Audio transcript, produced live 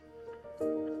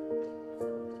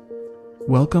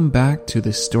Welcome back to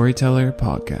the Storyteller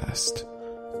Podcast.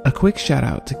 A quick shout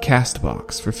out to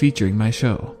Castbox for featuring my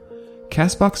show.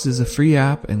 Castbox is a free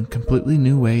app and completely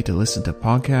new way to listen to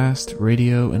podcasts,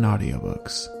 radio, and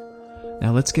audiobooks.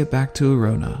 Now let's get back to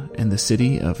Orona and the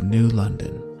city of New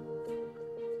London.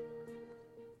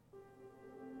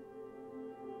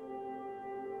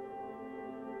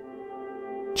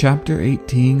 Chapter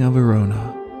 18 of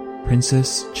Orona,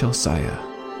 Princess Chelsea.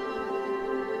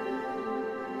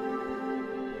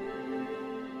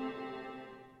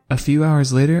 A few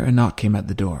hours later, a knock came at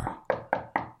the door.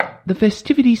 "The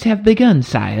festivities have begun,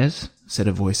 sires," said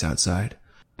a voice outside.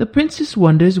 "The princess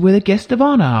wonders where the guests of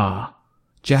honor are."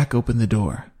 Jack opened the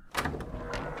door.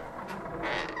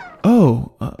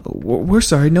 We're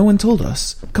sorry, no one told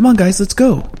us. Come on, guys, let's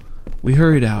go. We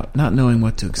hurried out, not knowing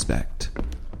what to expect.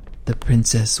 "The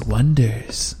princess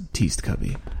wonders," teased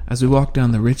Cubby, as we walked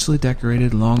down the richly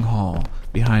decorated long hall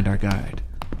behind our guide.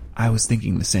 I was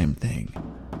thinking the same thing.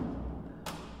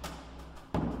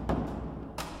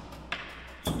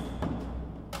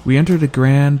 We entered a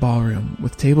grand ballroom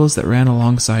with tables that ran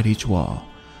alongside each wall,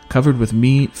 covered with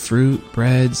meat, fruit,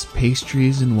 breads,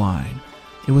 pastries, and wine.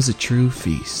 It was a true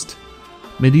feast.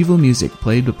 Medieval music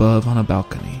played above on a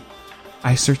balcony.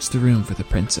 I searched the room for the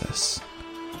princess.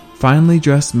 Finely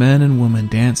dressed men and women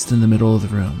danced in the middle of the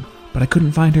room, but I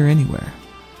couldn't find her anywhere.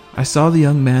 I saw the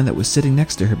young man that was sitting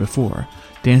next to her before,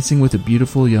 dancing with a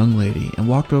beautiful young lady, and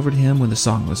walked over to him when the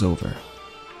song was over.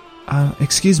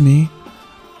 Excuse me.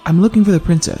 I'm looking for the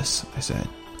princess," I said.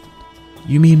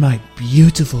 "You mean my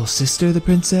beautiful sister, the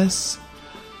princess?"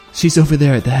 "She's over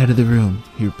there at the head of the room,"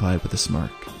 he replied with a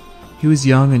smirk. He was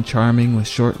young and charming with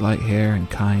short light hair and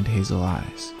kind hazel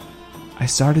eyes. I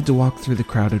started to walk through the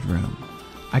crowded room.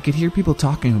 I could hear people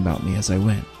talking about me as I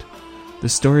went. The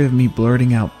story of me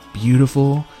blurting out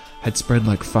 "beautiful" had spread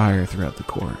like fire throughout the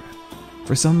court.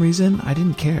 For some reason, I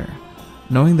didn't care.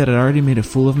 Knowing that I'd already made a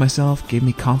fool of myself gave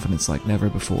me confidence like never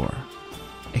before.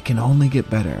 It can only get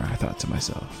better, I thought to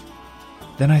myself.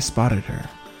 Then I spotted her.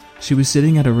 She was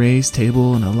sitting at a raised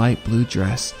table in a light blue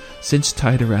dress, cinched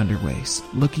tight around her waist,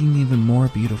 looking even more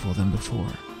beautiful than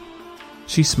before.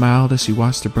 She smiled as she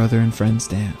watched her brother and friends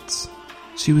dance.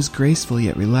 She was graceful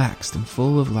yet relaxed and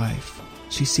full of life.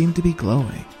 She seemed to be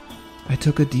glowing. I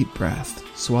took a deep breath,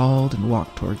 swallowed, and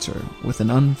walked towards her with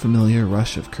an unfamiliar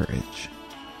rush of courage.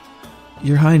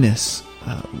 "Your Highness,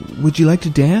 would you like to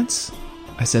dance?"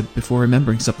 I said before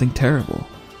remembering something terrible.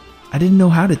 I didn't know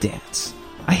how to dance.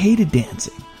 I hated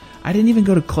dancing. I didn't even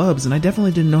go to clubs, and I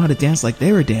definitely didn't know how to dance like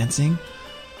they were dancing.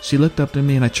 She looked up to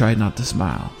me, and I tried not to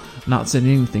smile, not saying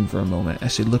anything for a moment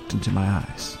as she looked into my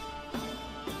eyes.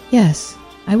 "Yes,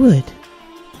 I would."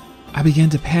 I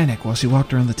began to panic while she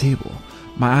walked around the table.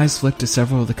 My eyes flicked to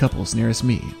several of the couples nearest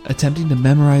me, attempting to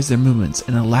memorize their movements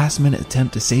in a last-minute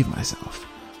attempt to save myself.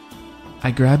 I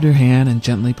grabbed her hand and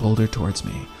gently pulled her towards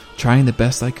me, trying the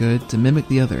best I could to mimic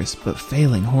the others, but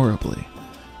failing horribly.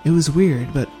 It was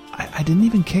weird, but I didn't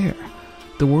even care.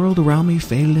 The world around me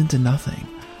faded into nothing.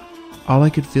 All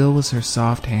I could feel was her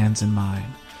soft hands in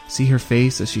mine, see her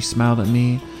face as she smiled at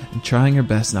me, and trying her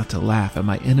best not to laugh at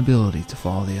my inability to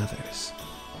follow the others.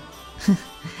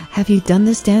 "Have you done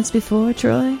this dance before,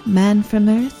 Troy, man from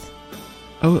Earth?"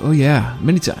 Oh yeah,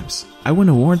 many times. I won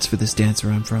awards for this dance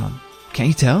where I'm from. Can't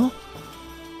you tell?"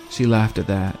 She laughed at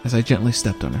that as I gently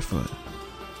stepped on her foot.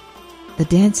 "The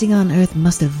dancing on Earth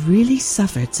must have really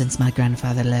suffered since my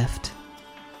grandfather left."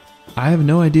 "I have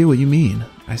no idea what you mean,"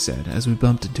 I said as we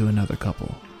bumped into another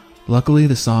couple. Luckily,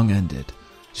 the song ended.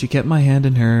 She kept my hand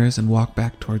in hers and walked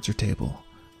back towards her table.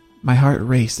 My heart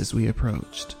raced as we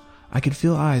approached. I could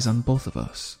feel eyes on both of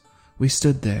us. We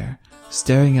stood there,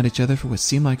 staring at each other for what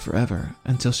seemed like forever,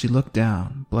 until she looked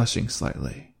down, blushing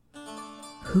slightly.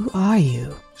 "Who are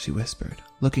you?" she whispered,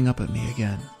 looking up at me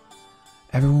again.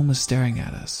 Everyone was staring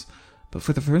at us, but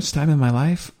for the first time in my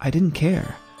life, I didn't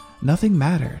care. Nothing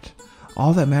mattered.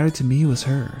 All that mattered to me was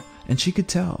her, and she could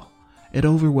tell. It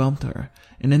overwhelmed her,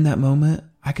 and in that moment,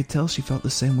 I could tell she felt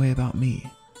the same way about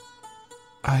me.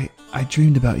 I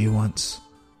dreamed about you once,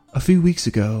 a few weeks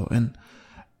ago, and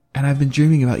I've been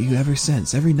dreaming about you ever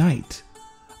since, every night.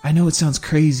 I know it sounds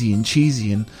crazy and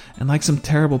cheesy and like some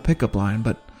terrible pickup line,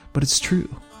 but it's true.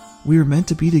 We were meant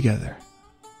to be together."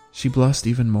 She blushed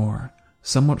even more,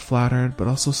 somewhat flattered but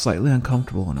also slightly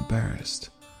uncomfortable and embarrassed.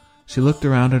 She looked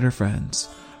around at her friends,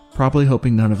 probably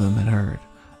hoping none of them had heard.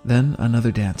 Then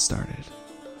another dance started.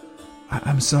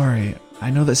 I'm sorry, I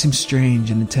know that seems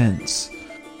strange and intense,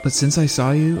 but since I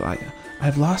saw you,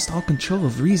 I've lost all control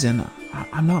of reason.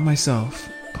 I'm not myself.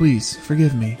 Please,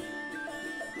 forgive me."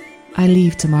 "I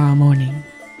leave tomorrow morning.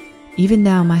 Even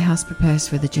now my house prepares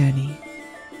for the journey.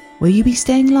 Will you be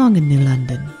staying long in New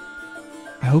London?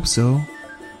 I hope so.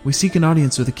 We seek an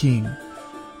audience with the king.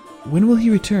 When will he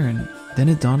return? Then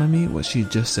it dawned on me what she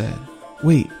had just said.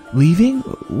 Wait, leaving?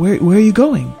 Where are you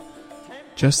going?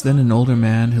 Just then an older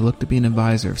man who looked to be an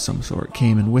advisor of some sort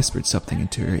came and whispered something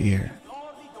into her ear.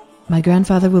 My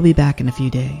grandfather will be back in a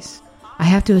few days. I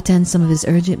have to attend some of his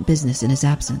urgent business in his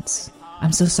absence.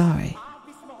 I'm so sorry.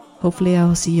 Hopefully I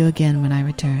will see you again when I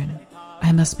return.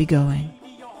 I must be going.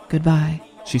 Goodbye,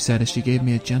 she said as she gave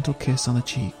me a gentle kiss on the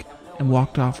cheek and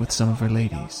walked off with some of her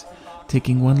ladies,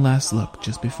 taking one last look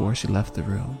just before she left the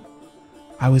room.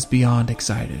 I was beyond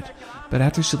excited, but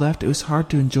after she left it was hard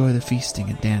to enjoy the feasting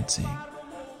and dancing.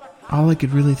 All I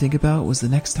could really think about was the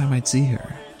next time I'd see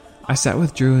her. I sat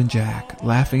with Drew and Jack,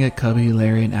 laughing at Cubby,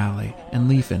 Larry, and Allie, and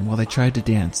Leafin while they tried to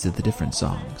dance to the different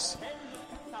songs.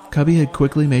 Cubby had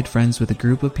quickly made friends with a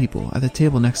group of people at the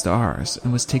table next to ours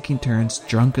and was taking turns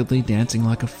drunkenly dancing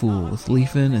like a fool with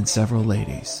Leafin and several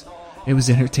ladies. It was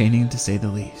entertaining to say the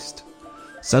least.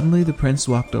 Suddenly the prince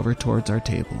walked over towards our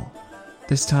table.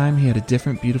 This time he had a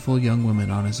different beautiful young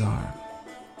woman on his arm.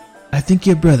 I think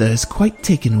your brother is quite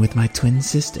taken with my twin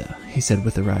sister, he said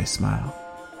with a wry smile.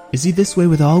 Is he this way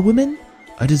with all women,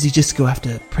 or does he just go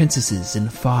after princesses in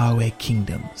faraway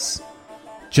kingdoms?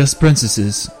 Just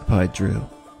princesses, replied Drew.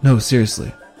 No,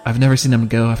 seriously, I've never seen him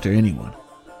go after anyone.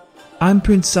 I'm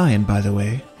Prince Cyan, by the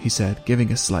way, he said,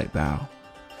 giving a slight bow.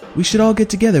 We should all get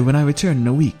together when I return in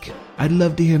a week. I'd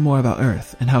love to hear more about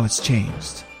Earth and how it's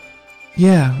changed.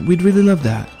 Yeah, we'd really love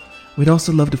that. We'd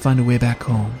also love to find a way back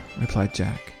home, replied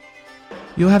Jack.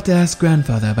 You'll have to ask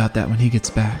Grandfather about that when he gets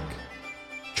back.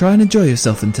 Try and enjoy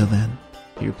yourself until then,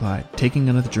 he replied, taking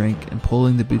another drink and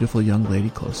pulling the beautiful young lady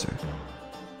closer.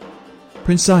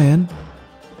 Prince Cyan,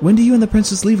 when do you and the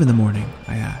princess leave in the morning?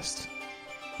 I asked.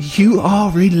 You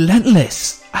are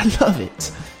relentless. I love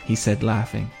it, he said,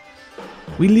 laughing.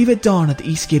 We leave at dawn at the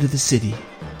east gate of the city.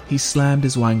 He slammed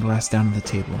his wine glass down on the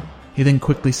table. He then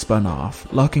quickly spun off,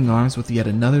 locking arms with yet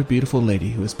another beautiful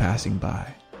lady who was passing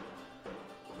by.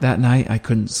 That night I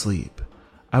couldn't sleep.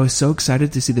 I was so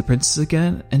excited to see the princess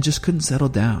again and just couldn't settle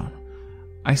down.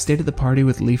 I stayed at the party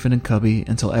with Leafin and Cubby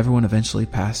until everyone eventually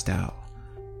passed out.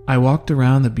 I walked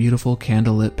around the beautiful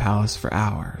candlelit palace for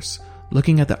hours,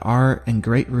 looking at the art and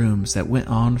great rooms that went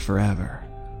on forever.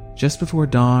 Just before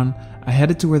dawn, I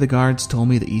headed to where the guards told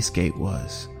me the east gate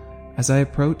was. As I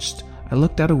approached, I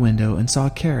looked out a window and saw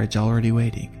a carriage already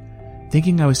waiting.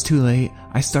 Thinking I was too late,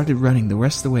 I started running the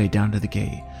rest of the way down to the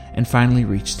gate and finally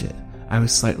reached it. I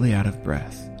was slightly out of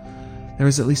breath. There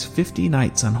was at least 50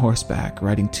 knights on horseback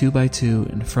riding 2 by 2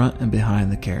 in front and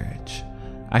behind the carriage.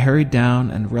 I hurried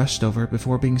down and rushed over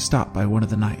before being stopped by one of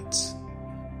the knights.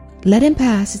 Let him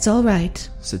pass, it's all right,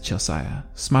 said Chelsea,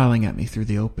 smiling at me through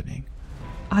the opening.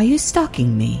 Are you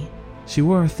stalking me? She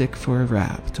wore a thick fur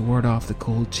wrap to ward off the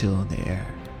cold chill in the air.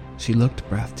 She looked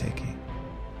breathtaking.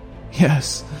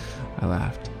 Yes, I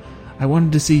laughed. I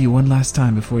wanted to see you one last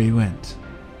time before you went.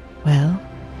 Well,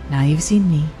 now you've seen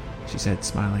me, she said,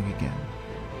 smiling again.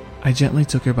 I gently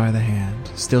took her by the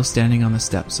hand, still standing on the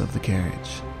steps of the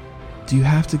carriage. Do you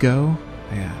have to go?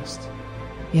 I asked.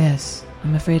 Yes,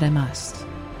 I'm afraid I must.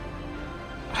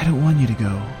 I don't want you to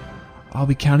go. I'll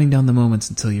be counting down the moments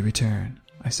until you return,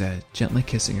 I said, gently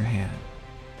kissing her hand.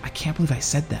 I can't believe I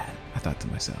said that, I thought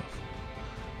to myself.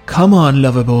 Come on,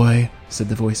 lover boy, said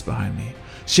the voice behind me.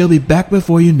 She'll be back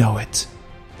before you know it.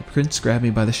 The prince grabbed me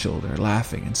by the shoulder,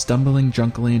 laughing and stumbling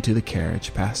drunkenly into the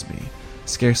carriage past me,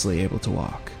 scarcely able to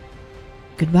walk.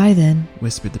 Goodbye then,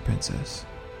 whispered the princess.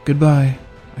 Goodbye,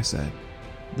 I said.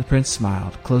 The prince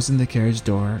smiled, closing the carriage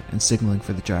door and signaling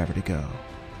for the driver to go.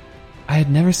 I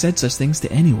had never said such things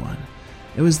to anyone.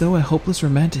 It was as though a hopeless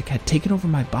romantic had taken over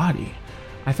my body.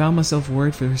 I found myself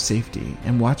worried for her safety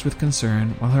and watched with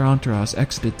concern while her entourage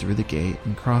exited through the gate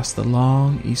and crossed the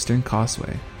long eastern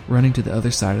causeway running to the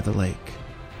other side of the lake.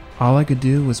 All I could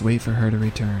do was wait for her to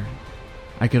return.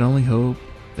 I could only hope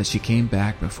that she came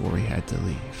back before we had to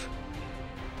leave.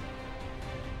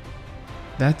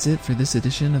 That's it for this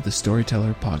edition of the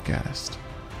Storyteller Podcast.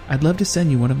 I'd love to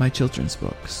send you one of my children's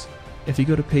books. If you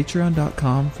go to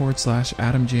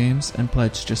patreon.com/Adam James and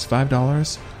pledge just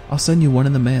 $5, I'll send you one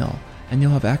in the mail, and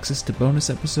you'll have access to bonus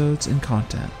episodes and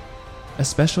content. A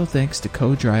special thanks to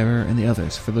Co-Driver and the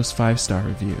others for those 5-star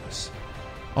reviews.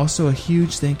 Also a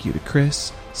huge thank you to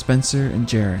Chris, Spencer, and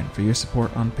Jaren for your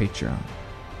support on Patreon.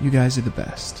 You guys are the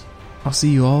best. I'll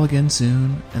see you all again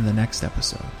soon in the next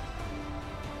episode.